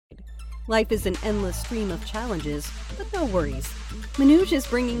Life is an endless stream of challenges, but no worries. Manoj is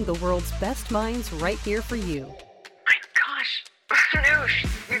bringing the world's best minds right here for you. My gosh, Manoj,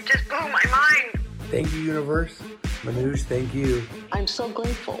 you just blew my mind. Thank you, universe. Manoj, thank you. I'm so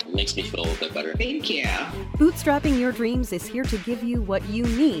grateful. It makes me feel a bit better. Thank you. Bootstrapping Your Dreams is here to give you what you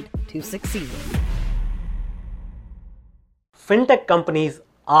need to succeed. Fintech companies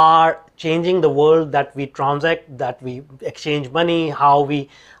are changing the world that we transact, that we exchange money, how we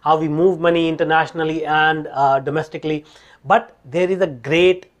move money internationally and domestically. But there is a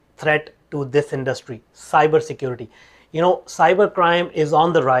great threat to this industry: cybersecurity. Cybercrime is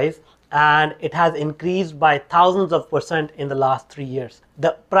on the rise, and it has increased by thousands of % in the last 3 years.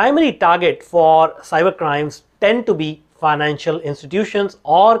 The primary target for cybercrimes tend to be financial institutions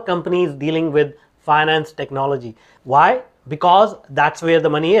or companies dealing with finance technology. Why? Because that's where the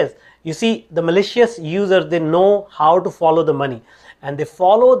money is. You see, the malicious users, they know how to follow the money, and they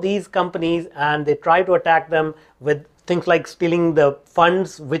follow these companies and they try to attack them with things like stealing the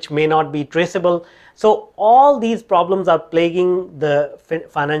funds, which may not be traceable. So all these problems are plaguing the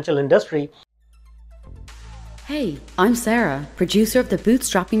financial industry. Hey, I'm Sarah, producer of the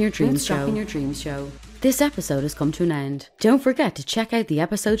Bootstrapping Your Dreams show. This episode has come to an end. Don't forget to check out the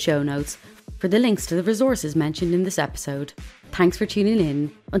episode show notes for the links to the resources mentioned in this episode. Thanks for tuning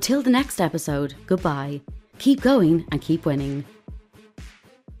in. Until the next episode, goodbye. Keep going and keep winning.